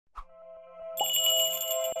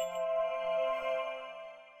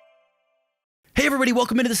everybody,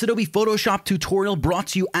 welcome into this Adobe Photoshop tutorial brought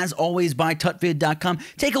to you as always by tutvid.com.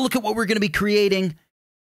 Take a look at what we're going to be creating.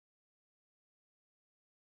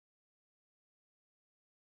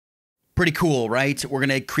 Pretty cool, right? We're going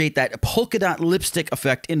to create that polka dot lipstick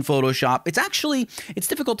effect in Photoshop. It's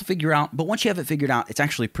difficult to figure out, but once you have it figured out, it's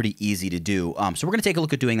actually pretty easy to do. So we're going to take a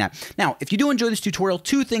look at doing that. Now, if you do enjoy this tutorial,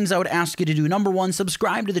 two things I would ask you to do. Number one,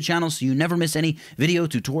 subscribe to the channel so you never miss any video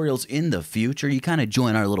tutorials in the future. You kind of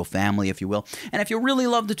join our little family, if you will. And if you really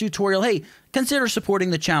love the tutorial, hey, consider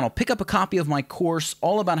supporting the channel. Pick up a copy of my course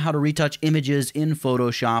all about how to retouch images in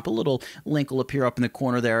Photoshop. A little link will appear up in the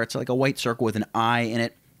corner there. It's like a white circle with an eye in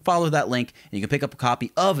it. Follow that link, and you can pick up a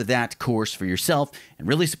copy of that course for yourself and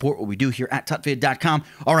really support what we do here at tutvid.com.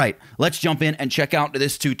 All right, let's jump in and check out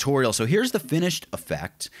this tutorial. So here's the finished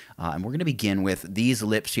effect, and we're going to begin with these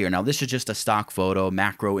lips here. Now, this is just a stock photo,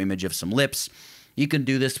 macro image of some lips. You can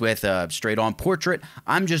do this with a straight-on portrait.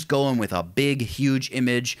 I'm just going with a big, huge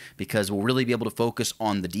image because we'll really be able to focus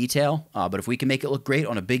on the detail. But if we can make it look great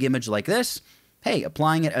on a big image like this, hey,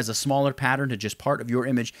 applying it as a smaller pattern to just part of your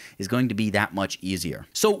image is going to be that much easier.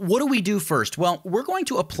 So what do we do first? Well, we're going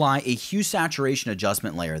to apply a hue saturation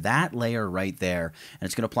adjustment layer, that layer right there, and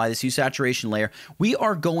it's going to apply this hue saturation layer. We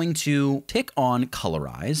are going to tick on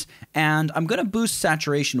colorize, and I'm going to boost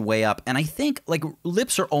saturation way up, and I think, like,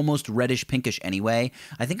 lips are almost reddish pinkish anyway.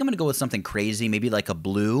 I think I'm going to go with something crazy, maybe like a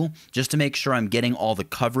blue, just to make sure I'm getting all the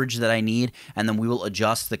coverage that I need, and then we will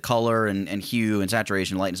adjust the color and hue and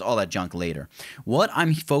saturation, lightness, all that junk later. What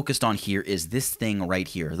I'm focused on here is this thing right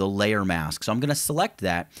here, the layer mask. So I'm going to select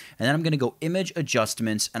that, and then I'm going to go Image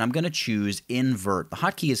Adjustments, and I'm going to choose Invert. The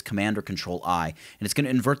hotkey is Command or Control I, and it's going to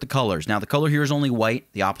invert the colors. Now, the color here is only white,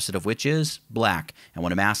 the opposite of which is black. And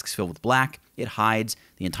when a mask is filled with black, it hides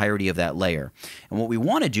the entirety of that layer. And what we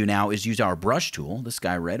want to do now is use our brush tool, this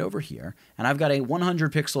guy right over here, and I've got a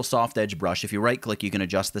 100 pixel soft edge brush. If you right click, you can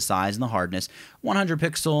adjust the size and the hardness. 100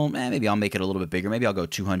 pixel, maybe I'll make it a little bit bigger. Maybe I'll go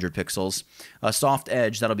 200 pixels. A soft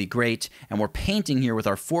edge, that'll be great. And we're painting here with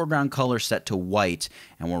our foreground color set to white.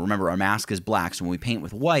 And we'll remember our mask is black, so when we paint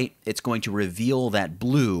with white, it's going to reveal that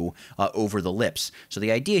blue over the lips. So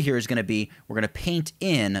the idea here is going to be, we're going to paint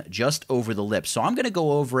in just over the lips. So I'm going to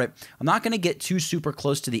go over it. I'm not going to get too super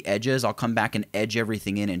close to the edges. I'll come back and edge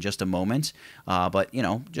everything in just a moment. But, you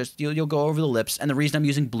know, just you'll go over the lips. And the reason I'm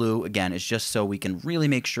using blue, again, is just so we can really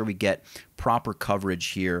make sure we get proper coverage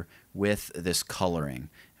here with this coloring.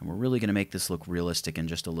 And we're really going to make this look realistic in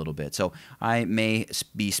just a little bit. So I may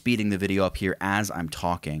be speeding the video up here as I'm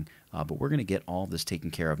talking, but we're going to get all of this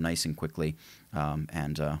taken care of nice and quickly,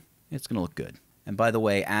 and it's going to look good. And by the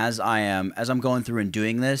way, as I'm going through and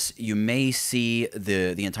doing this, you may see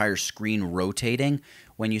the entire screen rotating.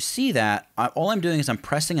 When you see that, all I'm doing is I'm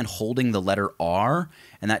pressing and holding the letter R,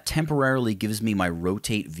 and that temporarily gives me my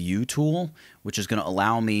rotate view tool, which is going to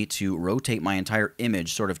allow me to rotate my entire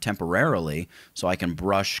image sort of temporarily, so I can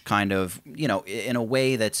brush kind of, you know, in a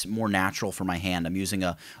way that's more natural for my hand. I'm using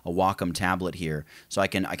a Wacom tablet here, so I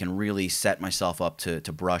can really set myself up to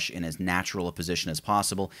brush in as natural a position as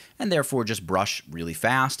possible, and therefore just brush really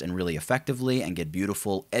fast and really effectively and get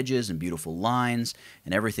beautiful edges and beautiful lines,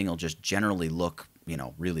 and everything will just generally look, you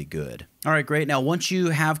know, really good. All right, great. Now, once you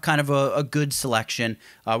have kind of a good selection,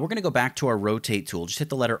 we're going to go back to our rotate tool. Just hit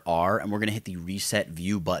the letter R, and we're going to hit the reset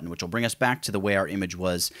view button, which will bring us back to the way our image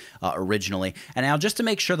was originally. And now, just to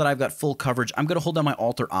make sure that I've got full coverage, I'm going to hold down my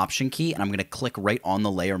Alt or Option key, and I'm going to click right on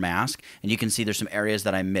the layer mask. And you can see there's some areas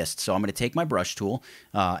that I missed. So I'm going to take my brush tool,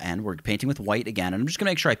 and we're painting with white again. And I'm just going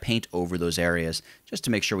to make sure I paint over those areas, just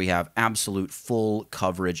to make sure we have absolute full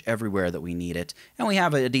coverage everywhere that we need it. And we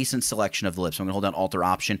have a decent selection of the lips. So I'm going to hold down Alt or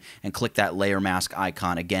Option and click that layer mask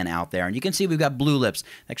icon again out there, and you can see we've got blue lips.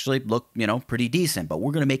 Actually look, you know, pretty decent, but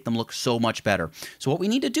we're going to make them look so much better. So what we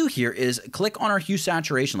need to do here is click on our hue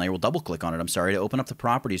saturation layer. We'll double click on it, I'm sorry, to open up the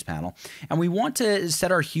properties panel, and we want to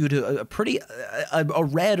set our hue to a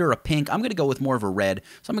red or a pink. I'm going to go with more of a red,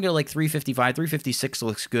 so I'm going to go like 355, 356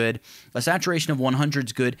 looks good. A saturation of 100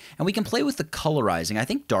 is good, and we can play with the colorizing. I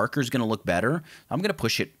think darker is going to look better. I'm going to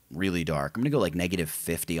push it really dark. I'm going to go like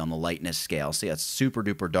 -50 on the lightness scale. See, that's super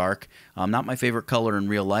duper dark. Not my favorite color in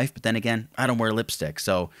real life, but then again, I don't wear lipstick,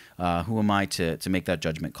 so who am I to make that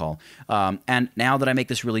judgment call? And now that I make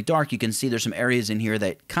this really dark, you can see there's some areas in here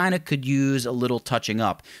that kind of could use a little touching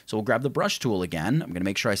up. So we'll grab the brush tool again. I'm going to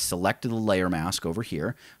make sure I selected the layer mask over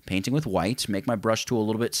here, painting with white, make my brush tool a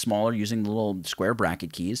little bit smaller using the little square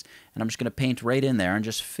bracket keys, and I'm just going to paint right in there and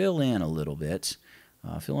just fill in a little bit.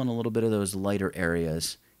 Fill in a little bit of those lighter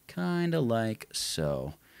areas, kind of like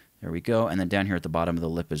so. There we go. And then down here at the bottom of the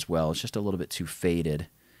lip as well, it's just a little bit too faded.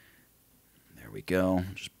 There we go.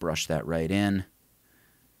 Just brush that right in.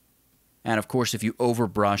 And of course, if you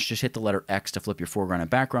overbrush, just hit the letter X to flip your foreground and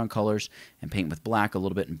background colors and paint with black a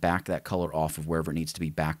little bit and back that color off of wherever it needs to be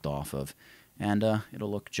backed off of. And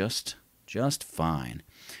it'll look just fine.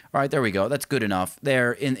 All right, there we go. That's good enough.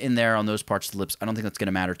 There, in there on those parts of the lips, I don't think that's going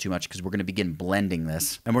to matter too much because we're going to begin blending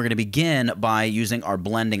this. And we're going to begin by using our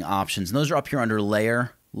blending options. And those are up here under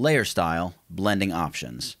Layer, Layer Style, Blending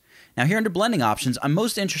Options. Now here under blending options, I'm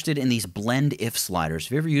most interested in these blend if sliders.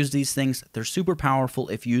 Have you ever used these things? They're super powerful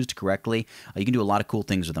if used correctly. You can do a lot of cool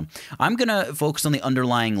things with them. I'm going to focus on the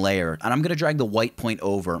underlying layer, and I'm going to drag the white point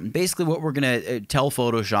over. And basically what we're going to tell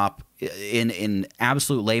Photoshop in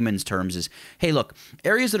absolute layman's terms is, hey, look,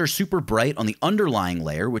 areas that are super bright on the underlying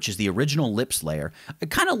layer, which is the original lips layer, I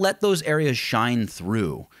kind of let those areas shine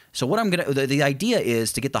through. So what I'm going to, the idea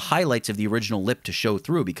is to get the highlights of the original lip to show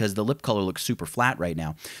through because the lip color looks super flat right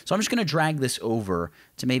now. So I'm just going to drag this over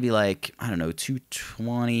to maybe like, I don't know,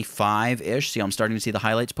 225-ish. See, I'm starting to see the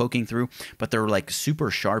highlights poking through, but they're like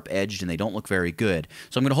super sharp edged and they don't look very good.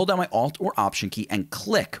 So I'm going to hold down my Alt or Option key and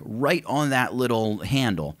click right on that little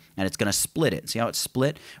handle, and it's going to split it. See how it's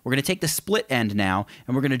split? We're going to take the split end now,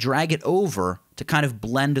 and we're going to drag it over to kind of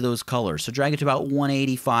blend those colors. So drag it to about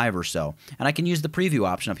 185 or so. And I can use the preview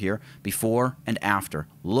option up here, before and after.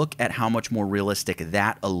 Look at how much more realistic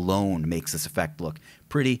that alone makes this effect look.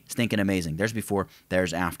 Pretty stinking amazing. There's before,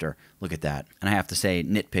 there's after. Look at that. And I have to say,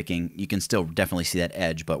 nitpicking, you can still definitely see that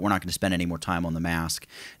edge, but we're not going to spend any more time on the mask.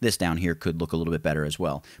 This down here could look a little bit better as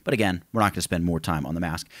well. But again, we're not going to spend more time on the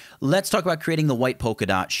mask. Let's talk about creating the white polka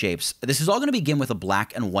dot shapes. This is all going to begin with a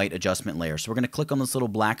black and white adjustment layer. So we're going to click on this little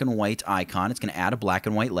black and white icon. It's going to add a black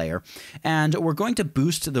and white layer. And we're going to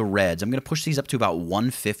boost the reds. I'm going to push these up to about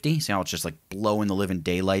 150. See how it's just like blowing the living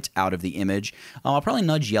daylights out of the image. I'll probably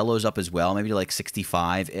nudge yellows up as well, maybe to like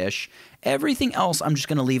 65-ish. Everything else I'm just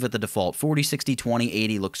going to leave at the default. 40, 60, 20,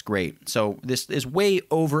 80 looks great. So this is way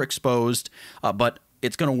overexposed, but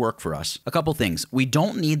it's going to work for us. A couple things. We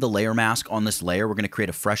don't need the layer mask on this layer. We're going to create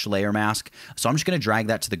a fresh layer mask. So I'm just going to drag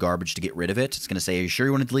that to the garbage to get rid of it. It's going to say, are you sure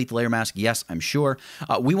you want to delete the layer mask? Yes, I'm sure.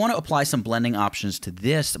 We want to apply some blending options to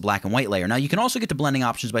this black and white layer. Now, you can also get to blending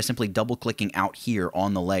options by simply double-clicking out here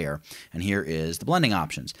on the layer. And here is the blending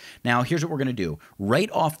options. Now, here's what we're going to do. Right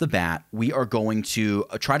off the bat, we are going to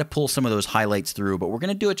try to pull some of those highlights through, but we're going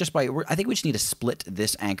to do it just by, I think we just need to split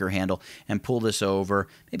this anchor handle and pull this over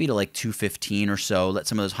maybe to like 215 or so. Let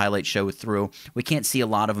some of those highlights show through. We can't see a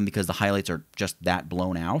lot of them because the highlights are just that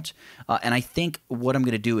blown out. And I think what I'm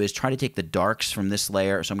going to do is try to take the darks from this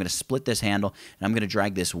layer. So I'm going to split this handle and I'm going to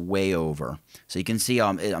drag this way over. So you can see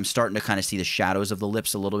I'm starting to kind of see the shadows of the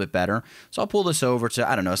lips a little bit better. So I'll pull this over to,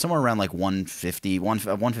 I don't know, somewhere around like 150,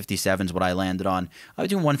 157 is what I landed on. I was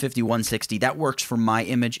doing 150, 160. That works for my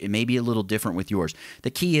image. It may be a little different with yours. The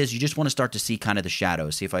key is you just want to start to see kind of the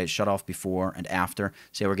shadows. See if I shut off before and after.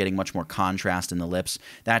 See how we're getting much more contrast in the lips.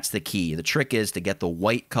 That's the key. The trick is to get the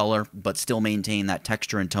white color, but still maintain that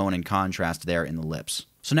texture and tone and contrast there in the lips.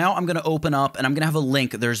 So now I'm going to open up and I'm going to have a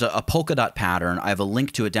link. There's a polka dot pattern. I have a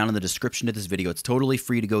link to it down in the description of this video. It's totally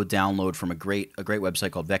free to go download from a great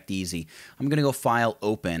website called Vecteezy. I'm going to go File,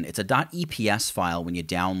 Open. It's a .eps file when you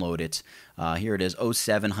download it. Here it is,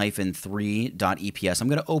 07-3.eps. I'm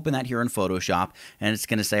going to open that here in Photoshop, and it's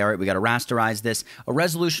going to say, all right, we got to rasterize this. A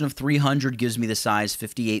resolution of 300 gives me the size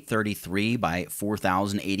 5833 by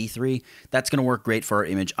 4083. That's going to work great for our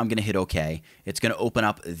image. I'm going to hit OK. It's going to open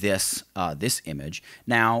up this image.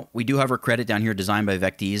 Now, we do have our credit down here, designed by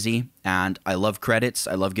Vecteezy, and I love credits.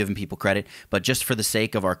 I love giving people credit, but just for the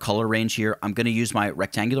sake of our color range here, I'm going to use my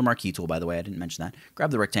rectangular marquee tool, by the way. I didn't mention that. Grab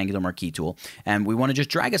the rectangular marquee tool, and we want to just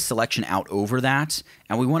drag a selection out over that,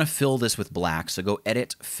 and we want to fill this with black. So go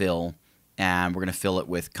Edit, Fill, and we're going to fill it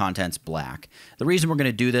with Contents Black. The reason we're going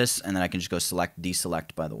to do this, and then I can just go Select,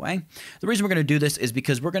 Deselect, by the way. The reason we're going to do this is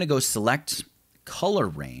because we're going to go Select Color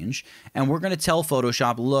Range, and we're going to tell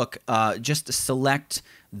Photoshop, look, just select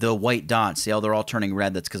the white dots. See how they're all turning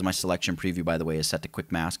red? That's because my selection preview, by the way, is set to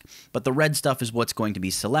quick mask. But the red stuff is what's going to be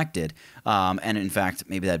selected. And in fact,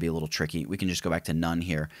 maybe that'd be a little tricky. We can just go back to none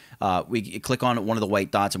here. We click on one of the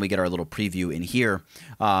white dots and we get our little preview in here.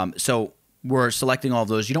 So we're selecting all of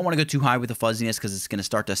those. You don't want to go too high with the fuzziness because it's going to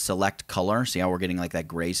start to select color. See how we're getting like that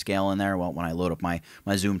grayscale in there? Well, when I load up my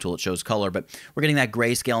zoom tool, it shows color, but we're getting that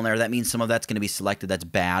grayscale in there. That means some of that's going to be selected. That's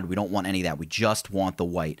bad. We don't want any of that. We just want the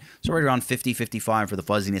white. So right around 50, 55 for the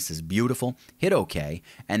fuzziness is beautiful. Hit OK.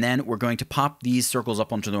 And then we're going to pop these circles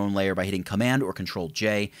up onto their own layer by hitting Command or Ctrl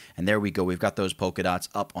J. And there we go. We've got those polka dots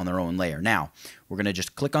up on their own layer. Now, we're going to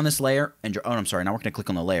just click on this layer. And oh, I'm sorry. Now we're going to click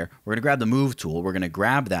on the layer. We're going to grab the Move tool. We're going to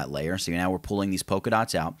grab that layer. So now now we're pulling these polka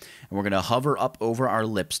dots out, and we're going to hover up over our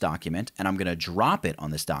lips document, and I'm going to drop it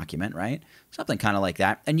on this document, right? Something kind of like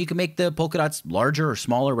that. And you can make the polka dots larger or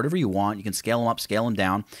smaller, whatever you want. You can scale them up, scale them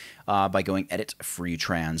down by going Edit, Free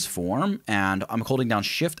Transform. And I'm holding down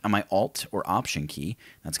Shift on my Alt or Option key.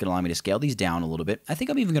 That's going to allow me to scale these down a little bit. I think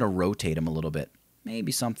I'm even going to rotate them a little bit.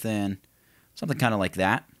 Maybe something kind of like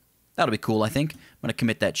that. That'll be cool, I think. I'm going to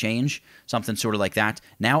commit that change, something sort of like that.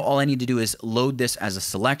 Now all I need to do is load this as a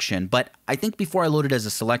selection, but I think before I load it as a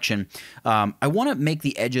selection, I want to make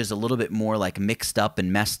the edges a little bit more like mixed up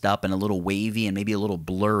and messed up and a little wavy and maybe a little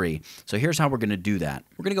blurry. So here's how we're going to do that.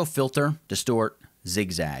 We're going to go Filter, Distort,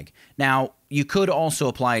 Zigzag. Now, you could also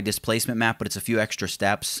apply a displacement map, but it's a few extra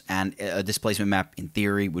steps, and a displacement map, in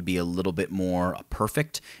theory, would be a little bit more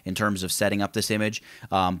perfect in terms of setting up this image.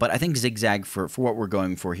 But I think zigzag, for what we're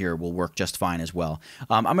going for here, will work just fine as well.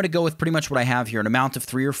 I'm going to go with pretty much what I have here, an amount of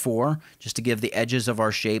 3 or 4, just to give the edges of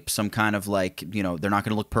our shape some kind of like, you know, they're not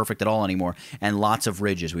going to look perfect at all anymore, and lots of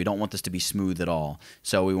ridges. We don't want this to be smooth at all.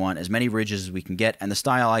 So we want as many ridges as we can get, and the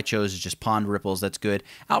style I chose is just pond ripples. That's good.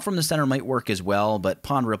 Out from the center might work as well, but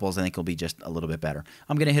pond ripples I think will be just a little bit better.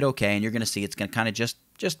 I'm going to hit OK, and you're going to see it's going to kind of just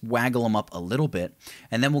waggle them up a little bit.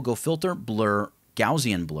 And then we'll go Filter, Blur,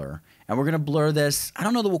 Gaussian Blur. And we're going to blur this. I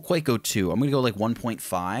don't know that we'll quite go 2. I'm going to go like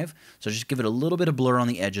 1.5. So just give it a little bit of blur on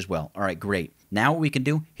the edge as well. All right, great. Now what we can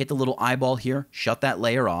do, hit the little eyeball here, shut that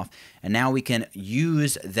layer off. And now we can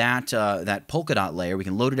use that, that polka dot layer. We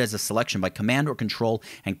can load it as a selection by Command or Control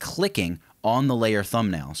and clicking on the layer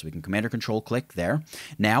thumbnail. So we can Command or Control click there.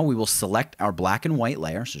 Now we will select our black and white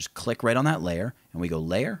layer. So just click right on that layer, and we go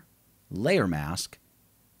Layer, Layer Mask,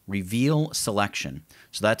 Reveal Selection.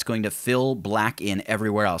 So that's going to fill black in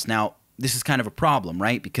everywhere else. Now, this is kind of a problem,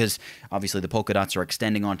 right? Because obviously the polka dots are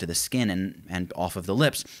extending onto the skin and off of the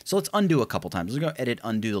lips. So let's undo a couple times. Let's go Edit,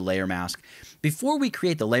 Undo the Layer Mask. Before we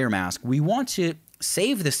create the layer mask, we want to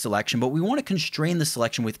save this selection, but we want to constrain the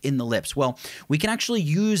selection within the lips. Well, we can actually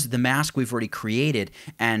use the mask we've already created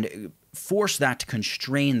and force that to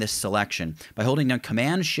constrain this selection by holding down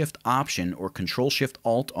Command Shift Option or Control Shift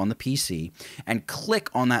Alt on the PC and click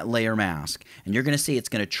on that layer mask. And you're going to see it's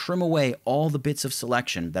going to trim away all the bits of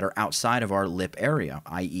selection that are outside of our lip area,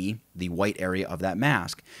 i.e. the white area of that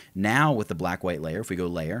mask. Now with the black-white layer, if we go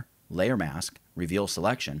Layer, Layer Mask, Reveal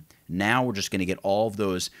Selection, now we're just going to get all of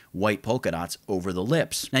those white polka dots over the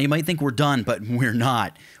lips. Now you might think we're done, but we're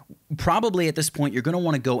not. Probably at this point, you're going to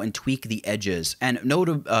want to go and tweak the edges. And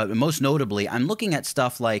most notably, I'm looking at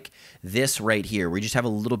stuff like this right here, where you just have a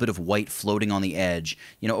little bit of white floating on the edge.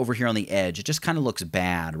 You know, over here on the edge, it just kind of looks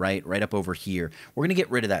bad, right? Right up over here. We're going to get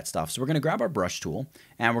rid of that stuff. So we're going to grab our brush tool,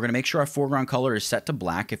 and we're going to make sure our foreground color is set to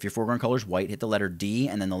black. If your foreground color is white, hit the letter D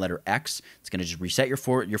and then the letter X. It's going to just reset your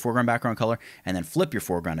foreground background color, and then flip your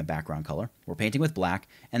foreground and background color. We're painting with black,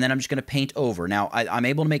 and then I'm just going to paint over. Now, I'm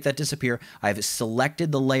able to make that disappear. I've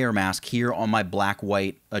selected the layer mask here on my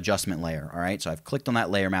black-white adjustment layer, all right? So I've clicked on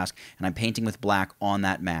that layer mask, and I'm painting with black on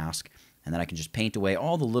that mask. And then I can just paint away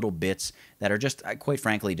all the little bits that are just, quite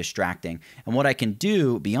frankly, distracting. And what I can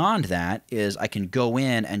do beyond that is I can go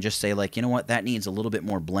in and just say, like, you know what, that needs a little bit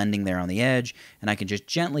more blending there on the edge, and I can just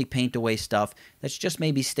gently paint away stuff that's just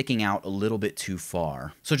maybe sticking out a little bit too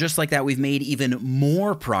far. So just like that, we've made even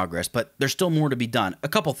more progress, but there's still more to be done. A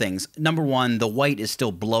couple things. Number one, the white is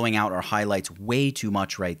still blowing out our highlights way too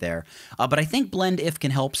much right there. But I think Blend If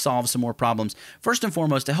can help solve some more problems. First and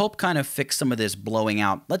foremost, to help kind of fix some of this blowing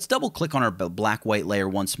out, let's double-click on our black-white layer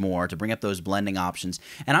once more to bring up those blending options.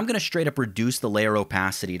 And I'm going to straight up reduce the layer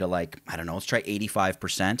opacity to, like, I don't know, let's try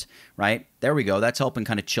 85%, right? There we go. That's helping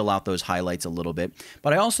kind of chill out those highlights a little bit.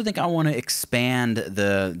 But I also think I want to expand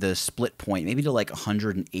the split point, maybe to like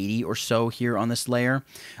 180 or so here on this layer.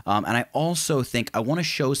 And I also think I want to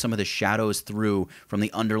show some of the shadows through from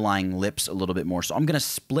the underlying lips a little bit more. So I'm going to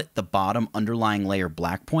split the bottom underlying layer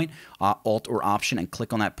black point, Alt or Option, and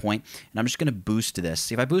click on that point. And I'm just going to boost this.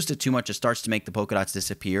 See, if I boost it too much, it starts to make the polka dots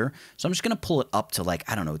disappear. So I'm just going to pull it up to, like,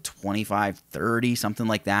 I don't know, 25, 30, something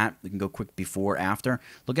like that. We can go quick before, after.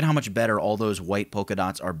 Look at how much better all those white polka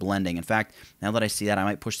dots are blending. In fact, now that I see that, I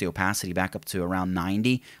might push the opacity back up to around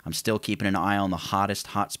 90. I'm still keeping an eye on the hottest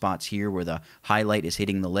hot spots here where the highlight is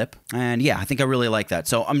hitting the lip. And yeah, I think I really like that.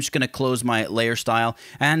 So I'm just going to close my layer style,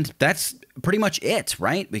 and that's pretty much it,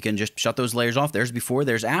 right? We can just shut those layers off. There's before,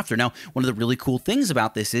 there's after. Now, one of the really cool things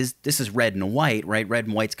about this is red and white, right? Red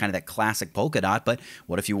and white's kind of that classic polka dot, but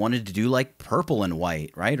what if you wanted to do like purple and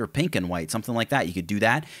white, right? Or pink and white, something like that. You could do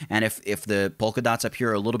that. And if the polka dots up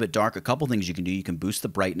here are a little bit dark, a couple couple things you can do. You can boost the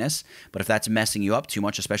brightness, but if that's messing you up too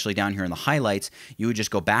much, especially down here in the highlights, you would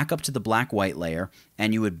just go back up to the black-white layer,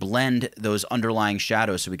 and you would blend those underlying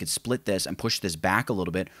shadows. So we could split this and push this back a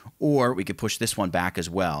little bit, or we could push this one back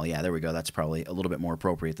as well. Yeah, there we go. That's probably a little bit more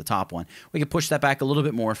appropriate, the top one. We could push that back a little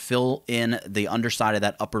bit more, fill in the underside of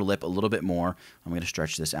that upper lip a little bit more. I'm going to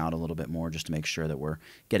stretch this out a little bit more just to make sure that we're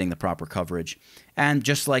getting the proper coverage. And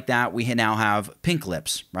just like that, we now have pink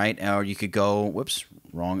lips, right? Or you could go, whoops,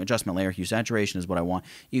 wrong adjustment layer. Hue saturation is what I want.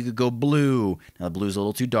 You could go blue. Now the blue is a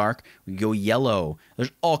little too dark. We could go yellow.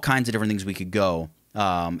 There's all kinds of different things we could go.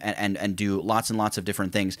 And do lots and lots of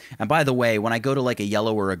different things. And by the way, when I go to like a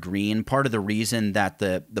yellow or a green, part of the reason that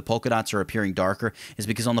the polka dots are appearing darker is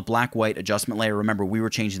because on the black-white adjustment layer, remember, we were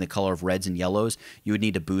changing the color of reds and yellows. You would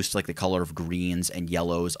need to boost like the color of greens and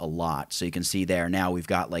yellows a lot. So you can see there now we've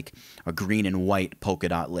got like a green and white polka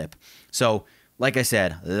dot lip. So like I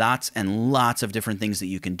said, lots and lots of different things that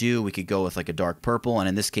you can do. We could go with like a dark purple, and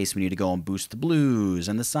in this case, we need to go and boost the blues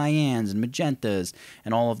and the cyans and magentas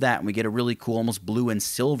and all of that, and we get a really cool, almost blue and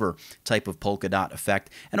silver type of polka dot effect.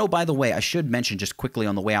 And oh, by the way, I should mention just quickly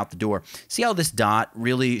on the way out the door, see how this dot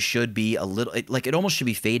really should be a little, like it almost should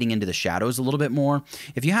be fading into the shadows a little bit more.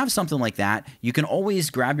 If you have something like that, you can always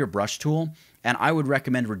grab your brush tool, and I would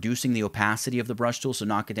recommend reducing the opacity of the brush tool, so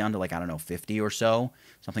knock it down to like, I don't know, 50 or so,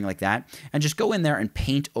 something like that, and just go in there and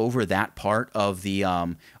paint over that part of the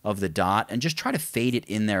dot, and just try to fade it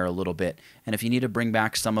in there a little bit. And if you need to bring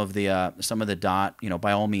back some of the dot, you know,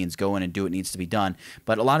 by all means, go in and do what needs to be done.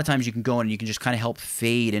 But a lot of times you can go in and you can just kind of help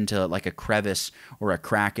fade into like a crevice or a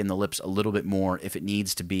crack in the lips a little bit more if it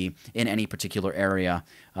needs to be in any particular area.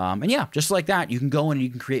 And yeah, just like that, you can go in and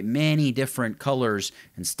you can create many different colors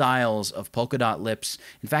and styles of polka dot lips.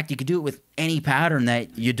 In fact, you could do it with any pattern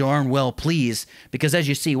that you darn well please, because as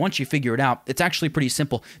you see, once you figure it out, it's actually pretty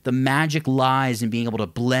simple. The magic lies in being able to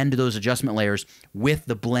blend those adjustment layers with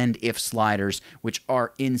the blend if sliders, which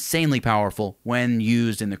are insanely powerful when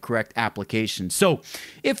used in the correct application. So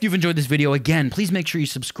if you've enjoyed this video, again, please make sure you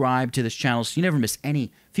subscribe to this channel so you never miss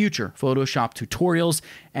any future Photoshop tutorials.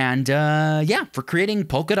 And yeah, for creating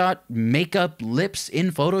polka dot makeup lips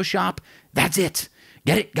in Photoshop, that's it.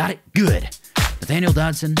 Get it? Got it? Good. Nathaniel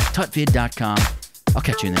Dodson, tutvid.com. I'll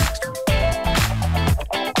catch you in the next one.